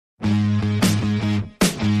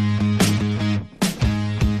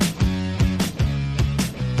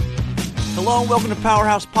Hello and welcome to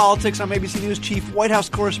Powerhouse Politics. I'm ABC News Chief White House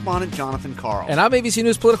Correspondent Jonathan Karl. And I'm ABC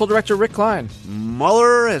News Political Director Rick Klein.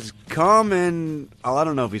 Mueller has come and, I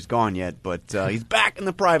don't know if he's gone yet, but he's back in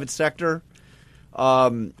the private sector.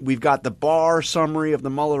 We've got the Barr summary of the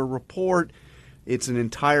Mueller report. It's an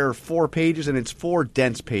entire 4 pages, and it's 4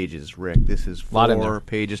 dense pages, Rick. This is 4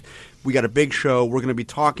 pages. We got a big show. We're going to be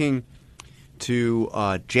talking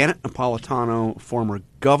to Janet Napolitano, former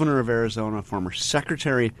governor of Arizona, former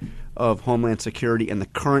secretary of Homeland Security, and the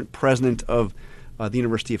current president of the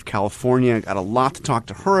University of California. Got a lot to talk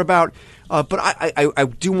to her about. But I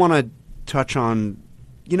do want to touch on,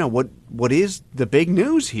 what is the big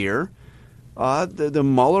news here. The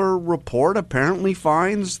Mueller report apparently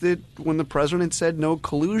finds that when the president said no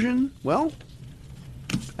collusion, well,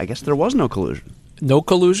 I guess there was no collusion. No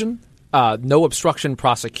collusion? No obstruction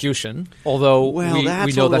prosecution, although we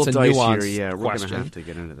know that's a nuanced we're question. Going to have to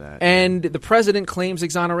get into that. And the president claims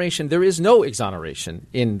exoneration. There is no exoneration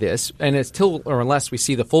in this, and until or unless we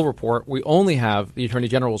see the full report, we only have the Attorney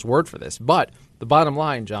General's word for this. But the bottom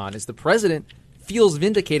line, John, is the president feels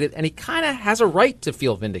vindicated, and he kind of has a right to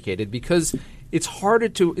feel vindicated because it's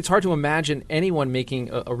hard to imagine anyone making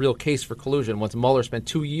a real case for collusion once Mueller spent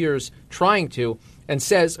 2 years trying to and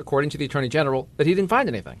says, according to the Attorney General, that he didn't find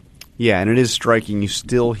anything. Yeah, and it is striking. You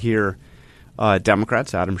still hear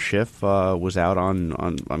Democrats. Adam Schiff was out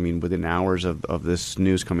within hours of this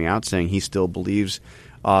news coming out, saying he still believes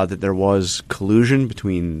that there was collusion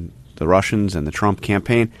between the Russians and the Trump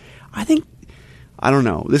campaign. I don't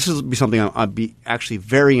know. This will be something I'd be actually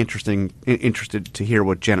very interested to hear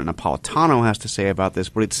what Janet Napolitano has to say about this.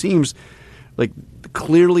 But it seems like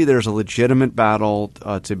clearly there's a legitimate battle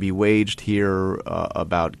to be waged here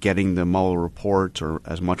about getting the Mueller report, or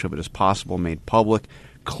as much of it as possible, made public.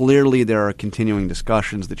 Clearly there are continuing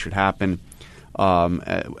discussions that should happen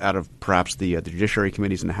out of perhaps the Judiciary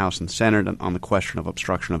Committees in the House and Senate on the question of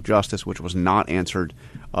obstruction of justice, which was not answered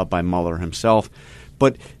by Mueller himself.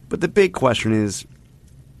 But the big question is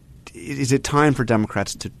it time for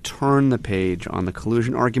Democrats to turn the page on the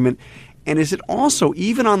collusion argument? And is it also,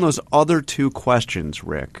 even on those other 2 questions,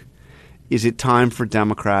 Rick, is it time for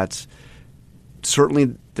Democrats –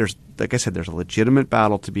 certainly there's – like I said, there's a legitimate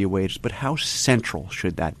battle to be waged, but how central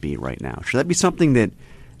should that be right now? Should that be something that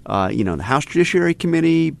the House Judiciary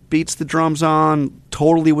Committee beats the drums on,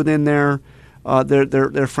 totally within their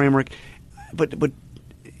framework? But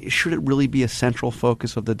should it really be a central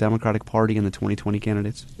focus of the Democratic Party and the 2020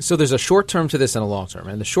 candidates? So there's a short term to this and a long term.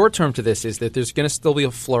 And the short term to this is that there's going to still be a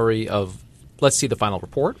flurry of let's see the final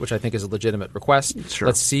report, which I think is a legitimate request. Sure.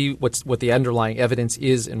 Let's see what the underlying evidence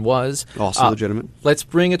is and was. Also legitimate. Let's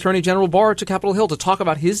bring Attorney General Barr to Capitol Hill to talk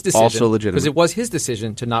about his decision. Also legitimate. Because it was his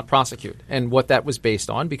decision to not prosecute and what that was based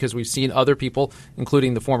on, because we've seen other people,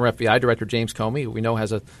 including the former FBI Director James Comey, who we know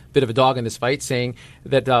has a bit of a dog in this fight, saying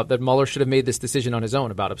that Mueller should have made this decision on his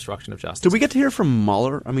own about obstruction of justice. Did we get to hear from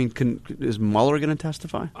Mueller? I mean, is Mueller going to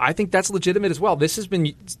testify? I think that's legitimate as well. This has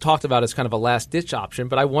been talked about as kind of a last-ditch option,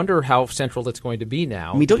 but I wonder how central it's going to be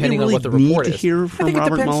now. I mean, don't you really on what the report need to hear from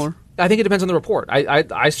Robert Mueller? I think it depends on the report.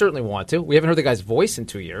 I certainly want to. We haven't heard the guy's voice in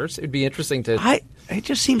 2 years. It'd be interesting to. It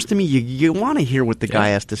just seems to me you want to hear what the guy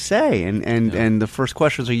has to say, and the first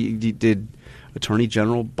questions are: did Attorney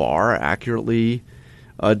General Barr accurately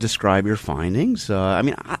describe your findings? I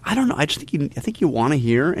don't know. I think you want to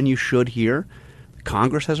hear, and you should hear.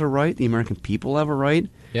 Congress has a right. The American people have a right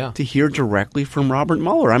to hear directly from Robert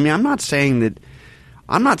Mueller. I mean, I'm not saying that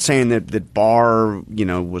Barr,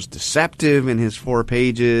 was deceptive in his 4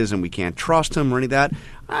 pages and we can't trust him or any of that.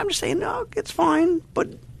 I'm just saying, no, it's fine. But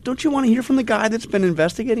don't you want to hear from the guy that's been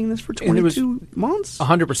investigating this for 22 months?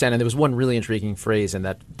 100%. And there was one really intriguing phrase in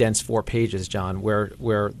that dense 4 pages, John,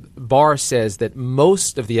 where Barr says that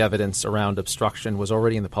most of the evidence around obstruction was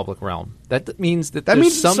already in the public realm. That means that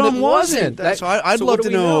there's some that wasn't. I'd love to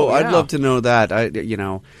know. I'd love to know that.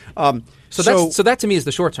 So that to me is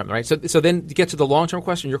the short term, right? So then to get to the long term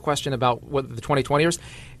question, your question about what the 2020 years,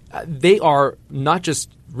 they are not just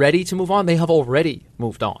ready to move on; they have already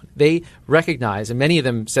moved on. They recognize, and many of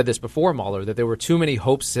them said this before Mueller, that there were too many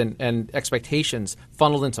hopes and expectations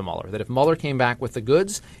funneled into Mueller. That if Mueller came back with the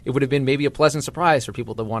goods, it would have been maybe a pleasant surprise for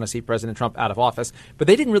people that want to see President Trump out of office. But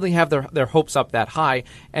they didn't really have their hopes up that high.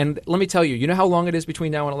 And let me tell you, you know how long it is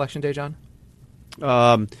between now and Election Day, John?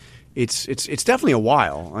 It's definitely a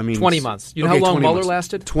while. I mean, 20 months. You know how long Mueller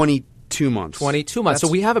lasted? 22 months. 22 months. So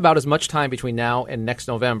we have about as much time between now and next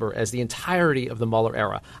November as the entirety of the Mueller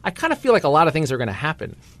era. I kind of feel like a lot of things are going to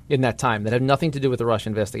happen in that time that have nothing to do with the Russia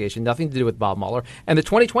investigation, nothing to do with Bob Mueller. And the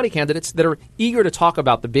 2020 candidates that are eager to talk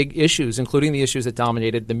about the big issues, including the issues that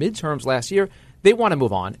dominated the midterms last year, they want to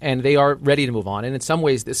move on, and they are ready to move on. And in some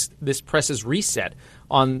ways, this presses reset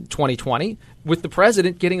on 2020 with the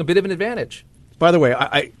president getting a bit of an advantage. By the way,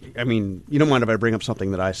 I mean, you don't mind if I bring up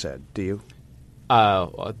something that I said, do you?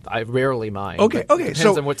 I rarely mind. Okay. Depends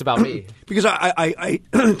on what's about me. Because I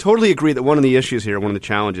totally agree that one of the issues here, one of the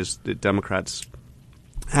challenges that Democrats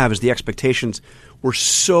have is the expectations were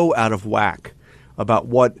so out of whack about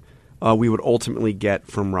what we would ultimately get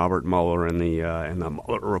from Robert Mueller and the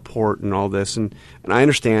Mueller report and all this. And I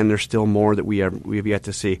understand there's still more that we have yet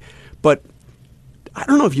to see. But I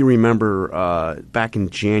don't know if you remember back in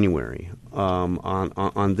January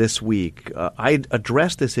on This Week, I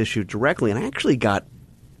addressed this issue directly, and I actually got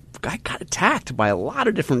attacked by a lot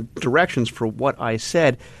of different directions for what I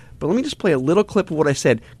said. But let me just play a little clip of what I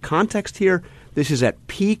said. Context here. This is at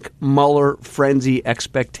peak Mueller frenzy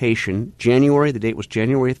expectation. January, the date was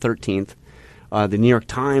January 13th. The New York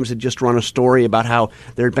Times had just run a story about how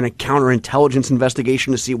there had been a counterintelligence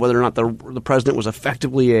investigation to see whether or not the president was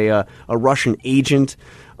effectively a Russian agent.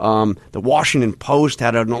 The Washington Post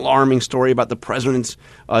had an alarming story about the president's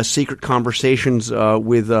secret conversations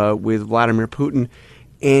with Vladimir Putin.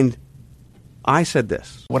 And I said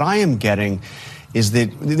this. What I am getting is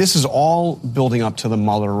that this is all building up to the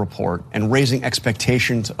Mueller report and raising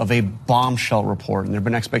expectations of a bombshell report. And there have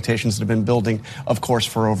been expectations that have been building, of course,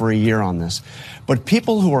 for over a year on this. But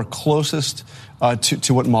people who are closest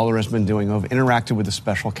to what Mueller has been doing, who have interacted with the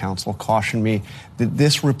special counsel, caution me that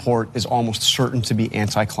this report is almost certain to be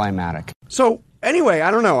anticlimactic. So anyway,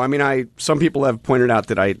 I don't know. I mean, some people have pointed out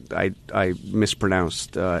that I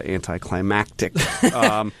mispronounced anticlimactic.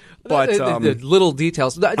 But the little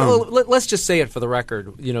details. Let's just say it for the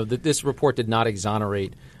record. You know that this report did not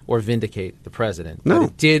exonerate or vindicate the president. No, but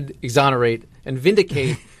it did exonerate and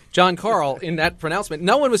vindicate John Karl in that pronouncement.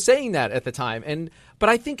 No one was saying that at the time. But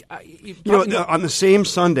I think on the same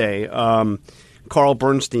Sunday, Carl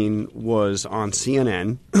Bernstein was on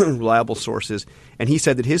CNN, reliable sources, and he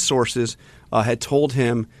said that his sources had told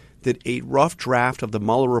him that a rough draft of the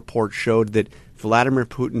Mueller report showed that Vladimir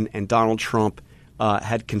Putin and Donald Trump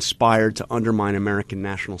had conspired to undermine American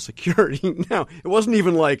national security. Now, it wasn't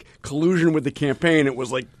even like collusion with the campaign. It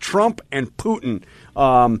was like Trump and Putin.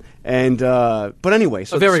 But anyway.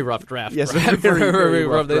 So a very rough draft. Yes, very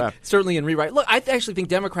rough draft. Certainly in rewrite. Look, I actually think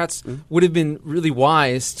Democrats would have been really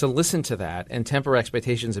wise to listen to that and temper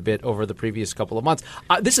expectations a bit over the previous couple of months.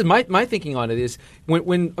 This is my thinking on it is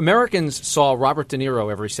when Americans saw Robert De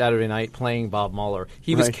Niro every Saturday night playing Bob Mueller,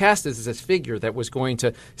 he was cast as this figure that was going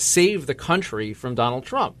to save the country from Donald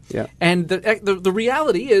Trump. Yeah. And the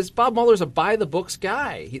reality is Bob Mueller's a by-the-books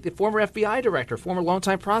guy. The former FBI director, former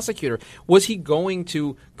longtime prosecutor. Was he going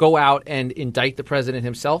to go out and indict the president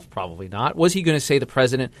himself? Probably not. Was he going to say the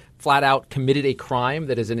president flat out committed a crime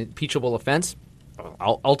that is an impeachable offense?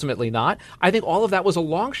 Ultimately not. I think all of that was a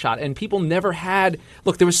long shot, and people never had –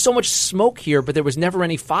 look, there was so much smoke here, but there was never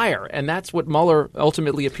any fire, and that's what Mueller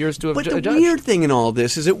ultimately appears to have judged. But the weird thing in all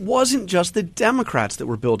this is it wasn't just the Democrats that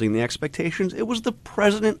were building the expectations. It was the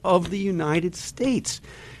president of the United States.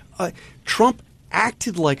 Trump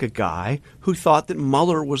acted like a guy who thought that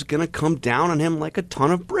Mueller was going to come down on him like a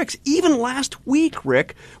ton of bricks. Even last week,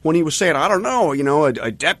 Rick, when he was saying, I don't know,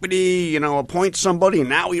 a deputy, appoints somebody, and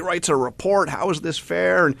now he writes a report. How is this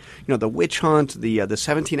fair? And, the witch hunt, the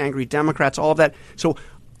 17 angry Democrats, all of that. So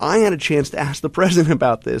I had a chance to ask the president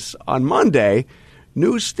about this on Monday.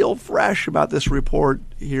 News still fresh about this report.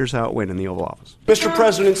 Here's how it went in the Oval Office. Mr.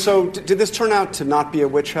 President, so did this turn out to not be a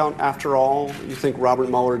witch hunt after all? You think Robert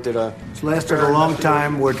Mueller did a... It's lasted a long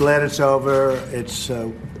time. We're glad it's over. It's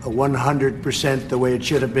 100% the way it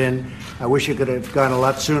should have been. I wish it could have gone a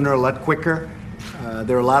lot sooner, a lot quicker.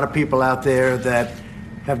 There are a lot of people out there that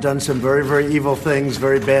have done some very, very evil things,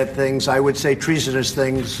 very bad things, I would say treasonous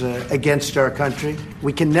things against our country.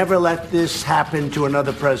 We can never let this happen to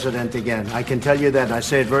another president again. I can tell you that, and I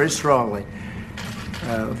say it very strongly.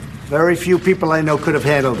 Very few people I know could have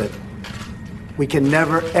handled it. We can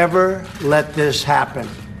never, ever let this happen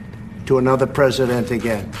to another president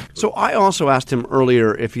again. So I also asked him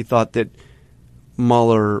earlier if he thought that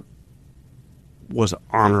Mueller was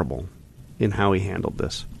honorable in how he handled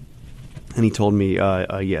this. And he told me,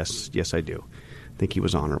 yes, I do. I think he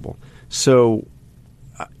was honorable. So,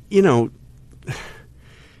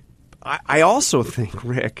 I also think,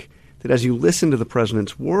 Rick, that as you listen to the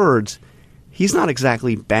president's words, he's not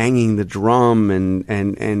exactly banging the drum and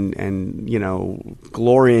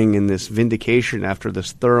glorying in this vindication after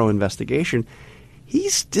this thorough investigation.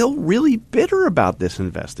 He's still really bitter about this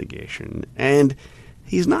investigation. And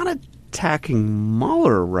he's not attacking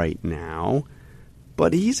Mueller right now,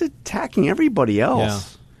 but he's attacking everybody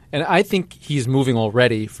else. And I think he's moving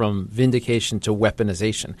already from vindication to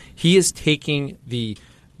weaponization. He is taking the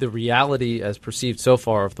reality as perceived so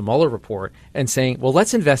far of the Mueller report and saying, well,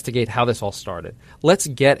 let's investigate how this all started. Let's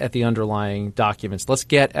get at the underlying documents. Let's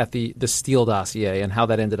get at the Steele dossier and how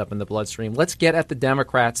that ended up in the bloodstream. Let's get at the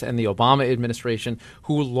Democrats and the Obama administration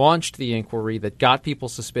who launched the inquiry that got people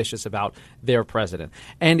suspicious about their president.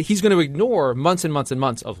 And he's going to ignore months and months and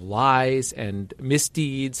months of lies and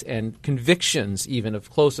misdeeds and convictions even of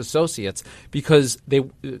close associates because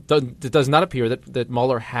it does not appear that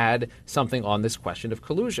Mueller had something on this question of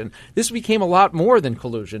collusion. This became a lot more than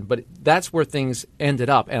collusion, but that's where things ended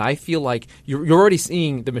up. And I feel like you're already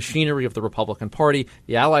seeing the machinery of the Republican Party,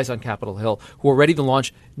 the allies on Capitol Hill, who are ready to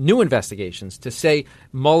launch new investigations to say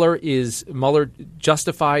Mueller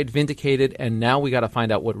justified, vindicated, and now we got to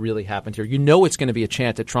find out what really happened here. You know it's going to be a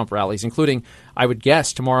chant at Trump rallies, including, I would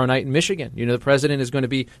guess, tomorrow night in Michigan. You know the president is going to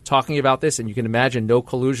be talking about this, and you can imagine no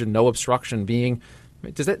collusion, no obstruction being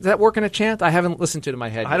 – does that work in a chant? I haven't listened to it in my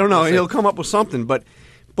head. I don't know. He'll come up with something, but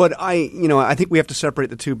I think we have to separate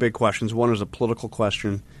the two big questions. One is a political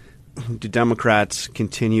question. Do Democrats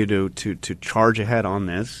continue to charge ahead on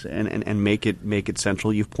this and make it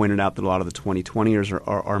central? You've pointed out that a lot of the 2020ers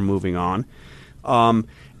are moving on. And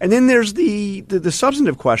then there's the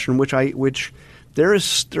substantive question, which there's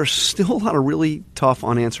still a lot of really tough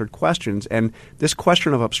unanswered questions. And this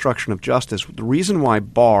question of obstruction of justice, the reason why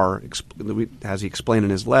Barr, as he explained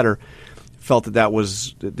in his letter, felt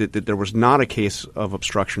that there was not a case of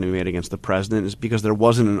obstruction to be made against the president is because there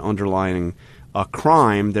wasn't an underlying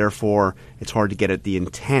crime. Therefore, it's hard to get at the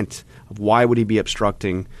intent of why would he be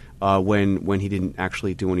obstructing when he didn't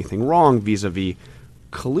actually do anything wrong vis-a-vis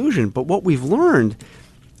collusion. But what we've learned,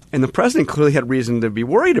 and the president clearly had reason to be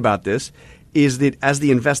worried about this, is that as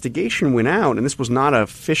the investigation went out, and this was not a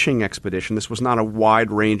fishing expedition, this was not a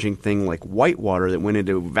wide-ranging thing like Whitewater that went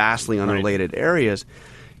into vastly unrelated areas,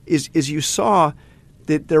 is you saw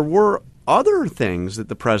that there were other things that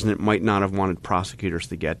the president might not have wanted prosecutors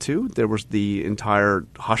to get to. There was the entire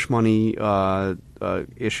hush money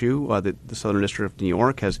issue that the Southern District of New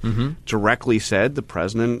York has directly said the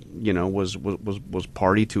president, was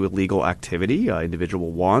party to illegal activity.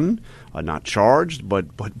 Individual one, not charged, but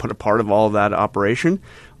a part of all of that operation.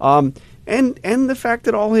 And the fact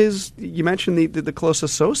that all you mentioned the close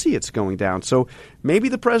associates going down. So maybe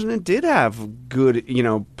the president did have good,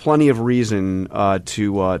 plenty of reason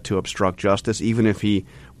to obstruct justice, even if he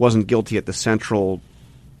wasn't guilty at the central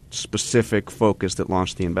specific focus that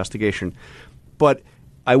launched the investigation. But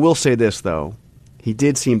I will say this, though. He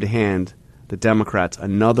did seem to hand the Democrats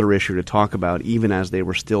another issue to talk about, even as they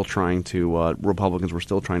were still trying to Republicans were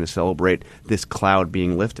still trying to celebrate this cloud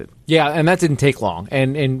being lifted. Yeah, and that didn't take long.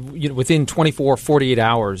 And within 24, 48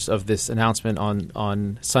 hours of this announcement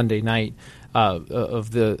on Sunday night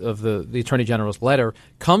of the Attorney General's letter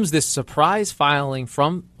comes this surprise filing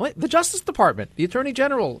from the Justice Department. The Attorney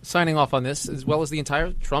General signing off on this, as well as the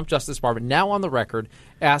entire Trump Justice Department, now on the record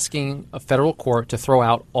asking a federal court to throw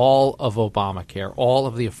out all of Obamacare, all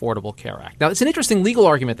of the Affordable Care Act. Now, it's an interesting legal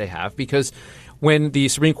argument they have because when the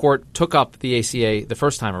Supreme Court took up the ACA the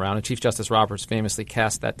first time around, and Chief Justice Roberts famously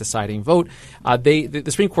cast that deciding vote, the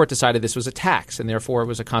Supreme Court decided this was a tax, and therefore it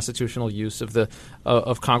was a constitutional use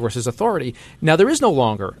of Congress's authority. Now, there is no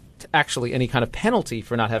longer actually any kind of penalty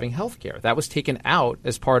for not having health care. That was taken out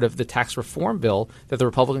as part of the tax reform bill that the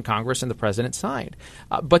Republican Congress and the president signed.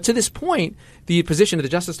 But to this point, the position of the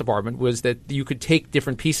Justice Department was that you could take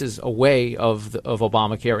different pieces away of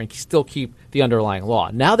Obamacare and still keep the underlying law.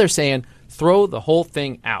 Now they're saying throw the whole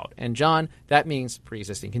thing out. And, John, that means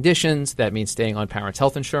pre-existing conditions. That means staying on parents'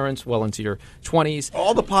 health insurance well into your 20s.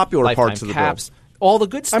 All the popular parts of the caps, bill. All the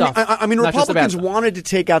good stuff. I mean Republicans wanted to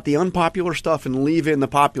take out the unpopular stuff and leave in the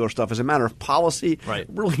popular stuff as a matter of policy. Right.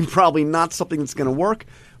 Really probably not something that's going to work.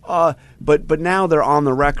 But now they're on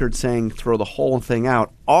the record saying throw the whole thing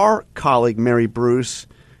out. Our colleague Mary Bruce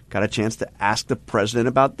got a chance to ask the president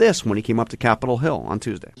about this when he came up to Capitol Hill on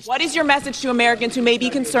Tuesday. What is your message to Americans who may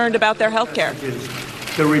be concerned about their health care?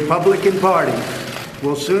 The Republican Party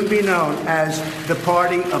will soon be known as the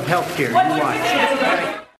party of health care. You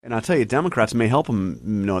watch. And I'll tell you, Democrats may help him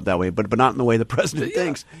know it that way, but not in the way the president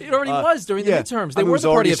thinks. It already was during the midterms. They were the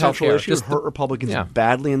party of health care. It hurt Republicans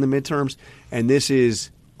badly in the midterms, and this is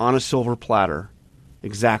on a silver platter.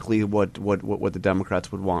 Exactly what the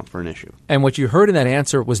Democrats would want for an issue. And what you heard in that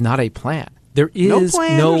answer was not a plan. There is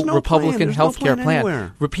no Republican There's health care plan.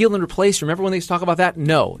 Anywhere. Repeal and replace. Remember when they talk about that?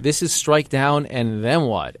 No. This is strike down and then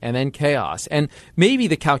what? And then chaos. And maybe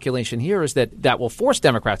the calculation here is that will force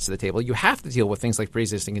Democrats to the table. You have to deal with things like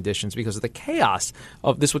pre-existing conditions because of the chaos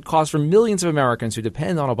of this would cause for millions of Americans who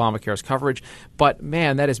depend on Obamacare's coverage. But,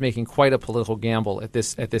 man, that is making quite a political gamble at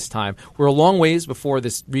this time. We're a long ways before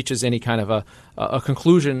this reaches any kind of a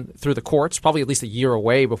conclusion through the courts, probably at least a year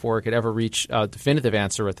away before it could ever reach a definitive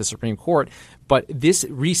answer at the Supreme Court. But this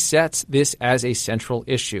resets this as a central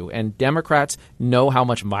issue. And Democrats know how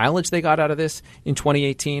much mileage they got out of this in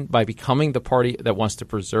 2018 by becoming the party that wants to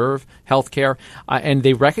preserve health care. And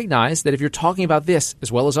they recognize that if you're talking about this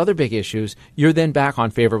as well as other big issues, you're then back on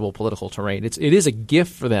favorable political terrain. It is a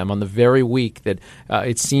gift for them on the very week that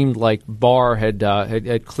it seemed like Barr had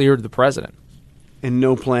cleared the president. And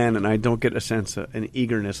no plan, and I don't get a sense of an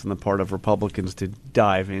eagerness on the part of Republicans to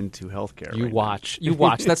dive into health care. You watch.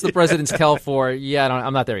 That's the president's tell for,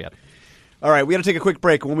 I'm not there yet. All right, we got to take a quick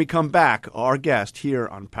break. When we come back, our guest here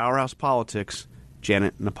on Powerhouse Politics,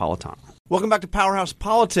 Janet Napolitano. Welcome back to Powerhouse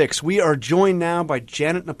Politics. We are joined now by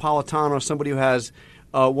Janet Napolitano, somebody who has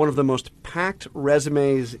one of the most packed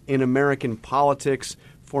resumes in American politics,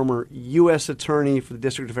 former U.S. Attorney for the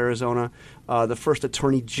District of Arizona, the first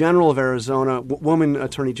Attorney General of Arizona, woman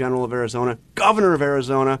Attorney General of Arizona, Governor of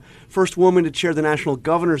Arizona, first woman to chair the National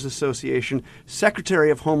Governors Association,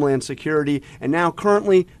 Secretary of Homeland Security, and now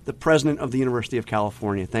currently the President of the University of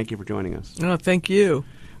California. Thank you for joining us. Oh, thank you.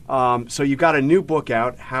 So you've got a new book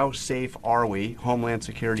out, How Safe Are We? Homeland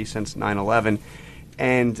Security Since 9/11.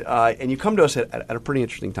 And you come to us at a pretty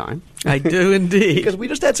interesting time. I do indeed. Because we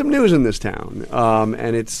just had some news in this town.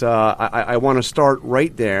 And it's I want to start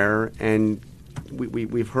right there. And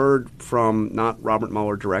we've heard from not Robert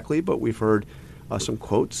Mueller directly, but we've heard some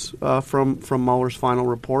quotes from Mueller's final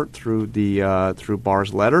report through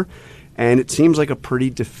Barr's letter. And it seems like a pretty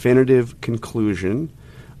definitive conclusion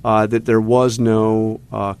that there was no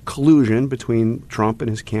collusion between Trump and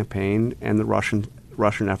his campaign and the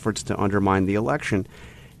Russian efforts to undermine the election.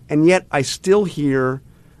 And yet I still hear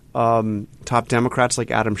top Democrats like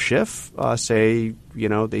Adam Schiff say,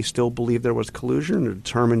 they still believe there was collusion and are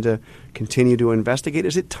determined to continue to investigate.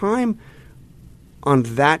 Is it time on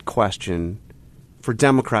that question for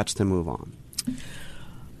Democrats to move on?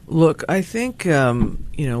 Look, I think,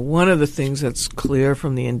 one of the things that's clear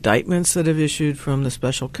from the indictments that have issued from the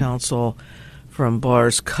special counsel, from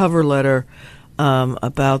Barr's cover letter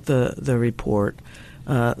about the report,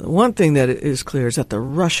 one thing that is clear is that the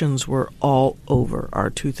Russians were all over our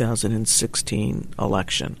 2016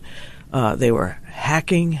 election. They were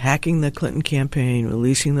hacking the Clinton campaign,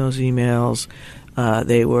 releasing those emails.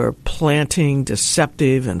 They were planting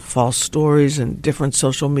deceptive and false stories in different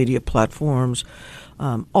social media platforms,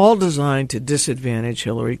 all designed to disadvantage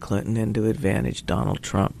Hillary Clinton and to advantage Donald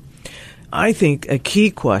Trump. I think a key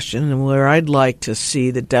question, and where I'd like to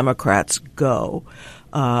see the Democrats go,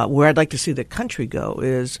 where I'd like to see the country go,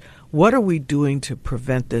 is what are we doing to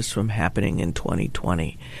prevent this from happening in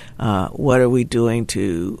 2020? What are we doing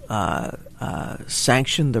to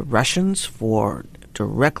sanction the Russians for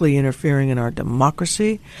directly interfering in our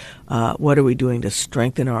democracy? What are we doing to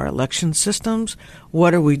strengthen our election systems?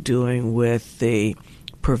 What are we doing with the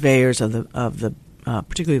purveyors of the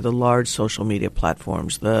particularly the large social media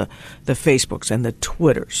platforms, the Facebooks and the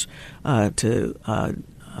Twitters, to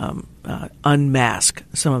unmask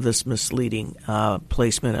some of this misleading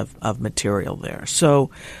placement of material there?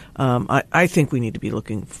 So I think we need to be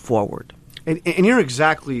looking forward. And you're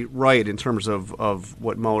exactly right in terms of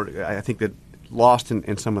what Mueller, I think that lost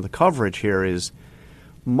in some of the coverage here is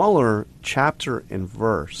Mueller, chapter and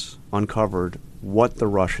verse, uncovered what the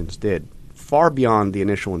Russians did, far beyond the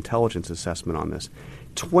initial intelligence assessment on this.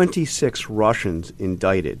 26 Russians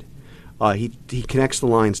indicted. He connects the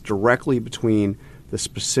lines directly between the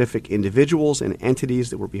specific individuals and entities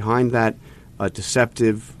that were behind that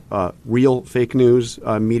deceptive, real fake news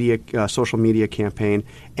social media campaign,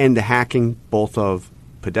 and the hacking both of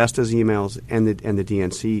Podesta's emails and the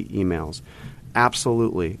DNC emails.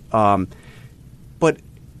 Absolutely. But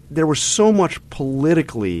there was so much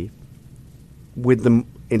politically with them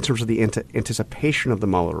in terms of the anticipation of the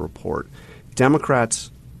Mueller report.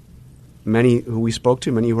 Democrats, many who we spoke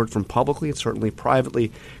to, many who heard from publicly and certainly privately,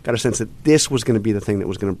 got a sense that this was going to be the thing that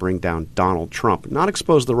was going to bring down Donald Trump. Not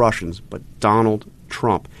expose the Russians, but Donald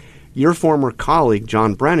Trump. Your former colleague,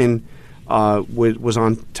 John Brennan, was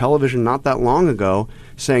on television not that long ago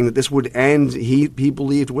saying that this would end, he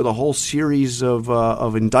believed, with a whole series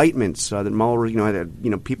of indictments that Mueller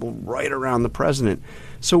had people right around the president.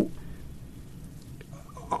 So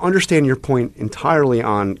understand your point entirely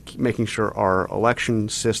on making sure our election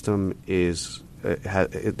system is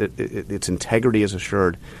its integrity is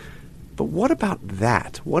assured. But what about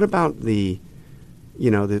that? What about this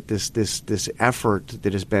effort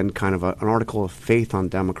that has been kind of an article of faith on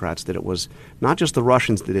Democrats, that it was not just the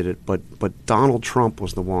Russians that did it, but Donald Trump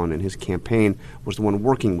was the one, and his campaign was the one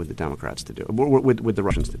working with the Democrats to do it, with the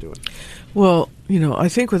Russians to do it? Well, I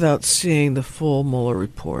think without seeing the full Mueller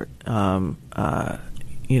report,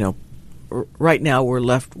 right now we're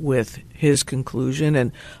left with his conclusion.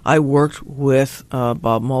 And I worked with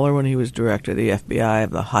Bob Mueller when he was director of the FBI. I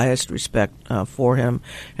have the highest respect for him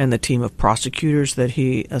and the team of prosecutors that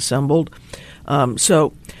he assembled.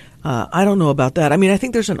 So I don't know about that. I mean, I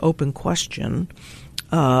think there's an open question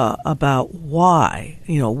about why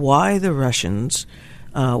the Russians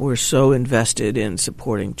were so invested in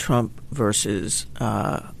supporting Trump versus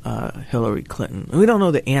Hillary Clinton. We don't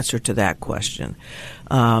know the answer to that question.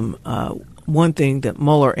 One thing that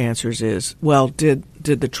Mueller answers is, well, did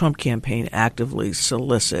the Trump campaign actively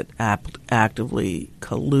solicit, actively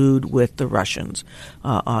collude with the Russians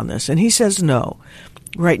on this? And he says no.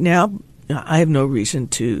 Right now, I have no reason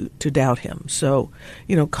to doubt him. So,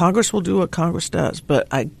 Congress will do what Congress does. But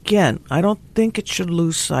again, I don't think it should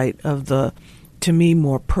lose sight of the, to me,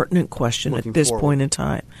 more pertinent question at this point in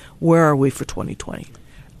time. Where are we for 2020?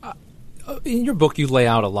 In your book, you lay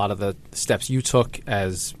out a lot of the steps you took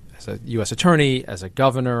as a U.S. attorney, as a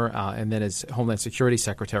governor, and then as Homeland Security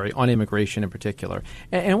Secretary on immigration in particular.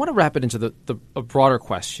 And I want to wrap it into a broader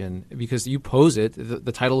question, because you pose it,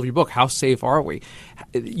 the title of your book, How Safe Are We?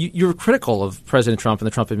 You're critical of President Trump and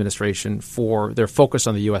the Trump administration for their focus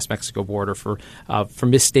on the U.S.-Mexico border, for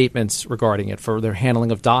misstatements regarding it, for their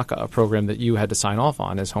handling of DACA, a program that you had to sign off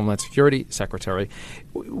on as Homeland Security Secretary.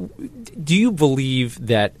 Do you believe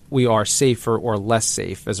that we are safer or less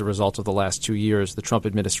safe as a result of the last 2 years, the Trump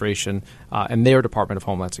administration and their Department of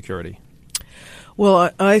Homeland Security?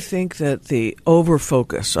 Well, I think that the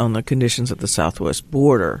over-focus on the conditions at the southwest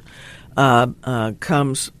border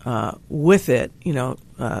comes with it, we'll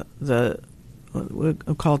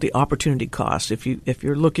call it the opportunity cost. If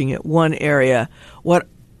you're looking at one area, what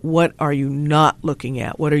are you not looking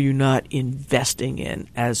at? What are you not investing in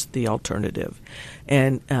as the alternative?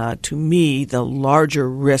 And to me, the larger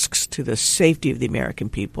risks to the safety of the American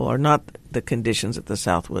people are not the conditions at the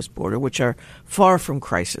southwest border, which are far from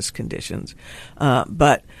crisis conditions,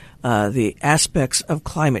 but the aspects of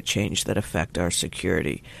climate change that affect our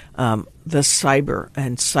security, the cyber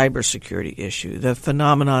and cybersecurity issue, the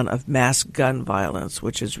phenomenon of mass gun violence,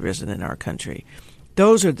 which has risen in our country.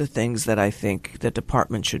 Those are the things that I think the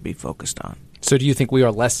department should be focused on. So do you think we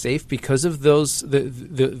are less safe because of those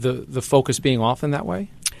the focus being off in that way?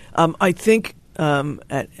 I think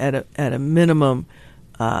at a minimum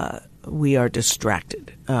we are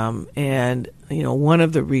distracted. And one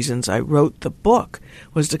of the reasons I wrote the book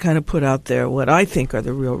was to kind of put out there what I think are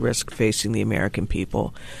the real risks facing the American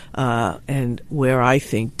people, and where I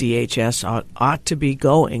think DHS ought to be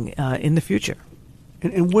going in the future.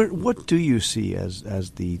 And what do you see as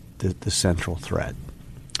the central threat?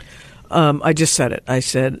 I just said it. I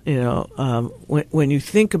said, when you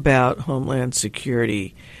think about Homeland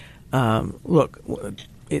Security, look,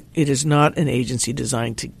 it is not an agency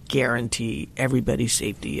designed to guarantee everybody's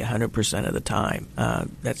safety 100% of the time.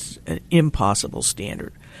 That's an impossible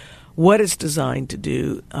standard. What it's designed to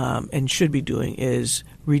do and should be doing is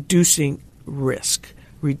reducing risk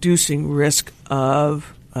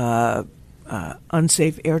of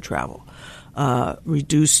unsafe air travel,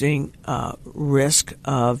 reducing risk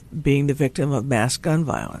of being the victim of mass gun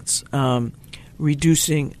violence,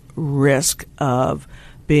 reducing risk of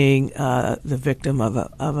being the victim of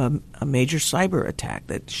a major cyber attack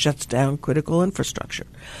that shuts down critical infrastructure,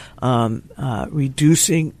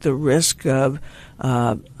 reducing the risk of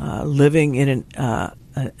living in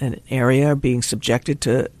an area being subjected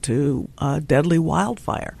to deadly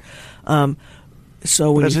wildfire.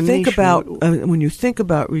 So when you think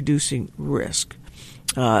about reducing risk,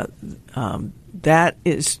 that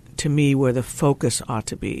is to me where the focus ought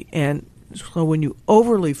to be. And so when you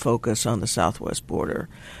overly focus on the southwest border,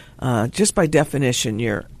 just by definition,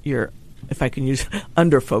 you're if I can use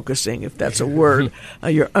under-focusing, if that's a word,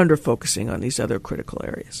 you're under-focusing on these other critical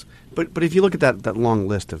areas. But if you look at that long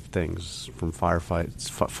list of things, from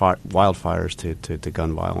firefights, wildfires to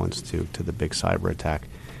gun violence to the big cyber attack,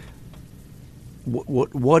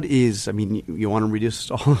 what is? I mean, you want to reduce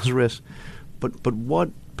all those risks, but what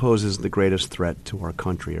poses the greatest threat to our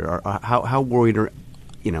country? Or how worried are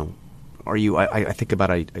you? I think about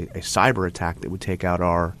a cyber attack that would take out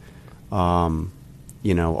our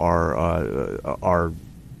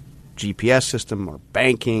GPS system, our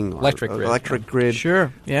banking, electric grid.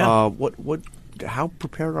 Sure. Yeah. How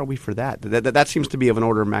prepared are we for that? That seems to be of an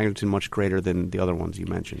order of magnitude much greater than the other ones you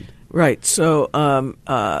mentioned. Right. So,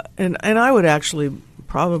 and I would actually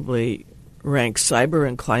probably rank cyber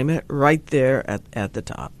and climate right there at the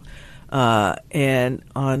top. And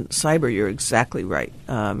on cyber, you're exactly right.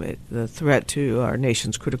 The threat to our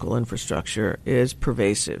nation's critical infrastructure is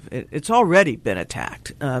pervasive. It's already been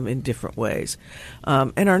attacked in different ways.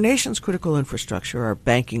 And our nation's critical infrastructure, our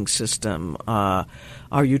banking system,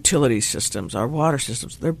 our utility systems, our water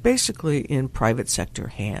systems, they're basically in private sector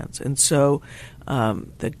hands. And so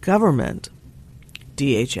the government,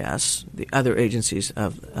 DHS, the other agencies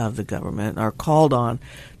of the government, are called on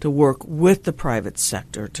to work with the private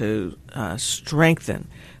sector to strengthen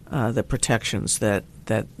the protections that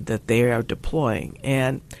they are deploying.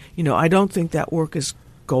 And, I don't think that work is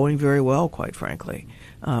going very well, quite frankly.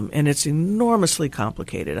 And it's enormously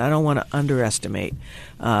complicated. I don't want to underestimate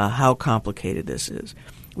how complicated this is.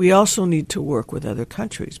 We also need to work with other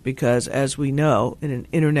countries because, as we know, in an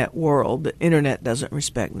internet world, the internet doesn't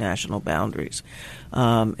respect national boundaries.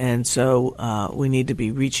 And so we need to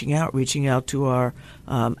be reaching out to our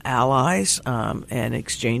allies and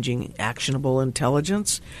exchanging actionable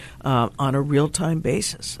intelligence on a real-time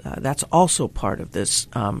basis. That's also part of this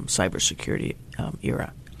cybersecurity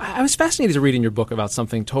era. I was fascinated to read in your book about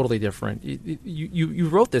something totally different. You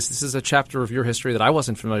wrote this. This is a chapter of your history that I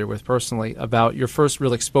wasn't familiar with personally, about your first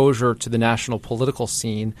real exposure to the national political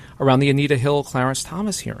scene around the Anita Hill Clarence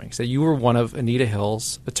Thomas hearings. That you were one of Anita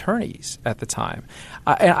Hill's attorneys at the time.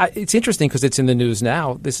 It's interesting because it's in the news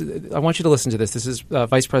now. I want you to listen to this. This is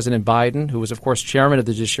Vice President Biden, who was, of course, chairman of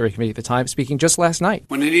the Judiciary Committee at the time, speaking just last night.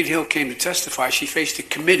 When Anita Hill came to testify, she faced a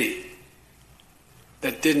committee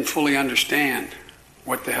that didn't fully understand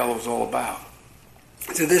what the hell it was all about.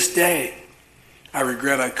 To this day, I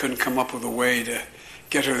regret I couldn't come up with a way to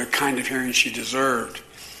get her the kind of hearing she deserved,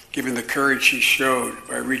 given the courage she showed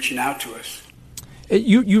by reaching out to us.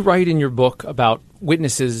 You write in your book about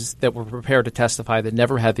witnesses that were prepared to testify that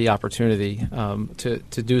never had the opportunity to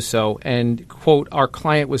do so, and, quote, our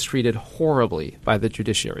client was treated horribly by the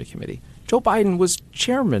Judiciary Committee. Joe Biden was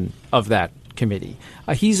chairman of that committee.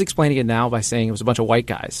 He's explaining it now by saying it was a bunch of white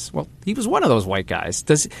guys. Well, he was one of those white guys.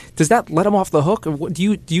 Does that let him off the hook? Or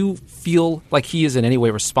do you feel like he is in any way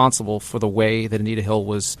responsible for the way that Anita Hill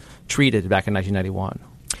was treated back in 1991?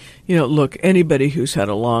 Look, anybody who's had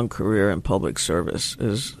a long career in public service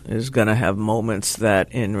is going to have moments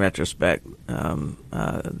that, in retrospect,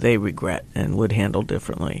 they regret and would handle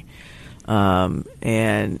differently. And,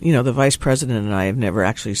 the vice president and I have never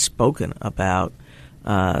actually spoken about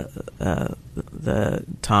the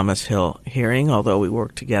Thomas Hill hearing, although we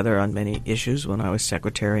worked together on many issues when I was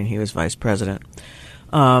secretary and he was vice president.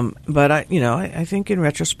 But I think in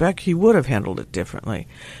retrospect he would have handled it differently.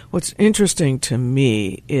 What's interesting to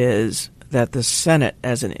me is that the Senate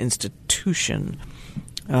as an institution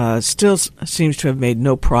still seems to have made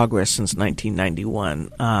no progress since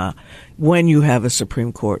 1991. When you have a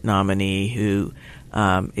Supreme Court nominee who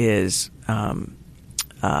is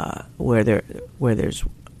where there's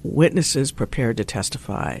witnesses prepared to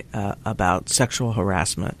testify about sexual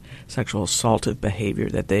harassment, sexual assaultive behavior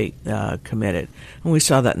that they committed, and we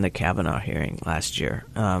saw that in the Kavanaugh hearing last year,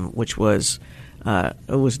 which was it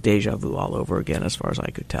was deja vu all over again, as far as I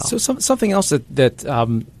could tell. So something else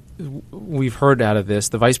that we've heard out of this,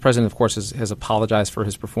 the vice president, of course, has apologized for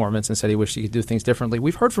his performance and said he wished he could do things differently.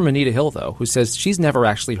 We've heard from Anita Hill, though, who says she's never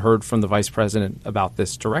actually heard from the vice president about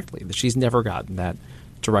this directly, that she's never gotten that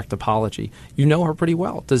direct apology. You know her pretty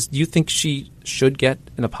well. Do you think she should get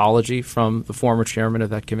an apology from the former chairman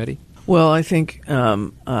of that committee? Well, I think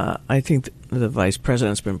the vice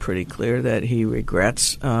president's been pretty clear that he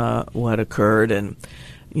regrets what occurred, and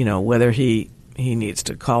whether he needs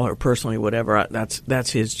to call her personally, whatever.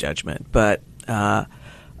 That's his judgment. But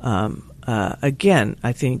again,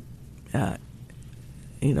 I think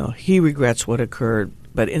he regrets what occurred,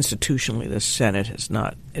 but institutionally, the Senate has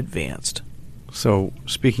not advanced. So,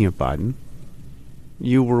 speaking of Biden,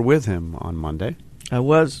 you were with him on Monday. I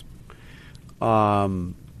was.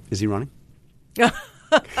 Is he running?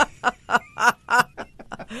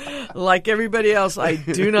 Like everybody else, I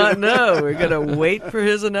do not know. We're going to wait for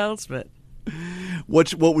his announcement.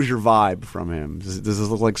 What was your vibe from him? Does this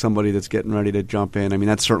look like somebody that's getting ready to jump in? I mean,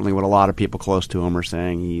 that's certainly what a lot of people close to him are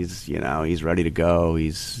saying. He's ready to go.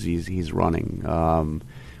 He's running.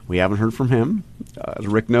 We haven't heard from him. As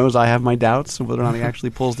Rick knows, I have my doubts of whether or not he actually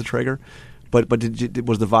pulls the trigger. But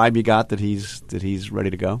was the vibe you got that he's ready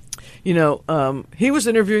to go? He was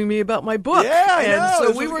interviewing me about my book. Yeah, I know. And so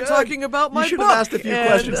This we was were good. talking about my book. You should have asked a few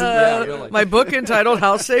questions. My book entitled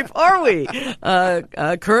 "How Safe Are We?"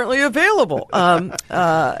 Currently available.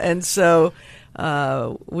 And so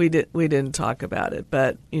we didn't talk about it,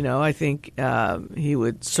 but I think he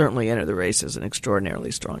would certainly enter the race as an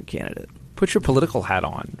extraordinarily strong candidate. Put your political hat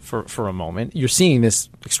on for a moment. You're seeing this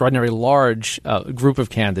extraordinarily large group of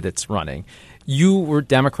candidates running. You were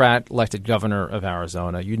Democrat elected governor of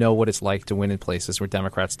Arizona. You know what it's like to win in places where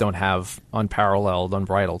Democrats don't have unparalleled,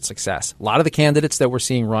 unbridled success. A lot of the candidates that we're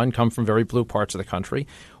seeing run come from very blue parts of the country.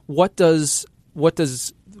 What is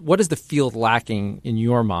the field lacking in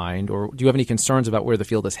your mind, or do you have any concerns about where the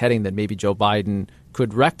field is heading that maybe Joe Biden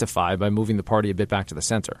could rectify by moving the party a bit back to the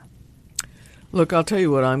center? Look, I'll tell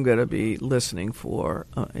you what I'm going to be listening for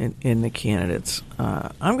in the candidates.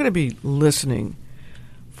 I'm going to be listening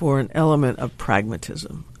for an element of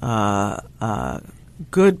pragmatism,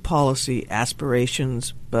 good policy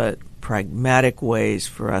aspirations, but pragmatic ways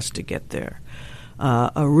for us to get there.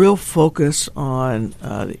 A real focus on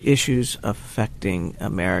the issues affecting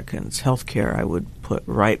Americans. Healthcare, I would put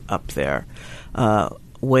right up there.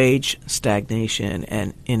 Wage stagnation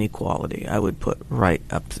and inequality, I would put right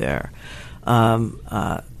up there.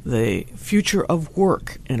 The future of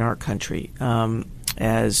work in our country,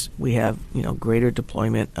 as we have greater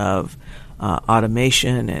deployment of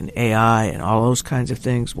automation and AI and all those kinds of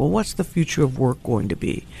things. Well, what's the future of work going to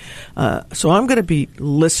be? So I'm going to be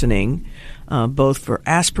listening both for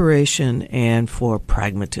aspiration and for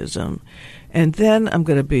pragmatism. And then I'm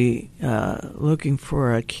going to be looking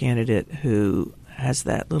for a candidate who has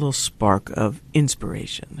that little spark of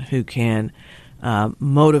inspiration, who can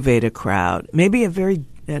motivate a crowd, maybe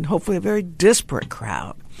hopefully a very disparate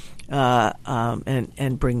crowd,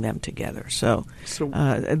 and bring them together. So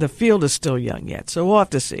the field is still young yet, so we'll have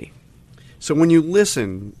to see. So when you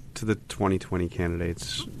listen to the 2020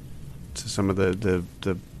 candidates, to some of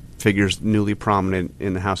the figures newly prominent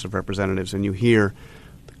in the House of Representatives, and you hear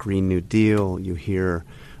the Green New Deal, you hear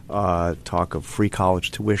talk of free college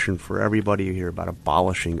tuition for everybody, you hear about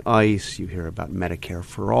abolishing ICE, you hear about Medicare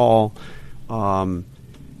for all.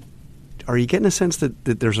 Are you getting a sense that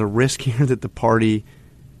there's a risk here that the party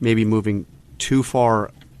may be moving too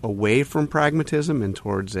far away from pragmatism and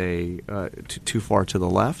towards too far to the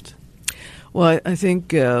left? Well, I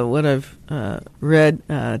think what I've read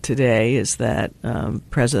today is that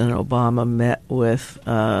President Obama met with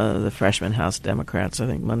the freshman House Democrats, I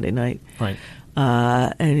think, Monday night. Right.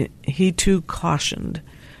 And he, too, cautioned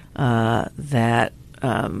that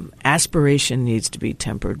aspiration needs to be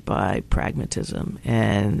tempered by pragmatism.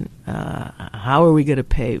 And how are we going to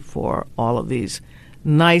pay for all of these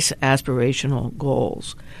nice aspirational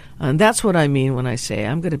goals? And that's what I mean when I say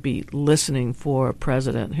I'm going to be listening for a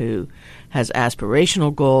president who has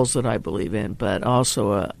aspirational goals that I believe in, but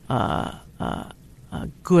also a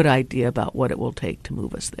good idea about what it will take to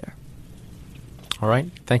move us there. All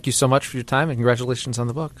right. Thank you so much for your time, and congratulations on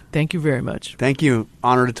the book. Thank you very much. Thank you.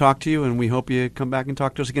 Honor to talk to you, and we hope you come back and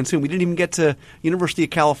talk to us again soon. We didn't even get to University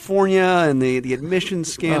of California and the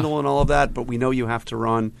admissions scandal and all of that, but we know you have to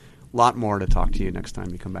run. A lot more to talk to you next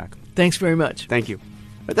time you come back. Thanks very much. Thank you.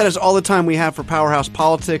 But that is all the time we have for Powerhouse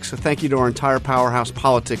Politics. So thank you to our entire Powerhouse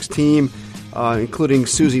Politics team, including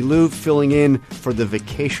Susie Liu filling in for the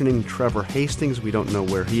vacationing Trevor Hastings. We don't know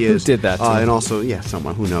where he is. Who did that? And also,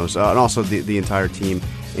 someone who knows. And also the entire team,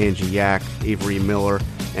 Angie Yak, Avery Miller,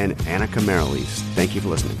 and Annika Marilees. Thank you for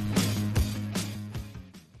listening.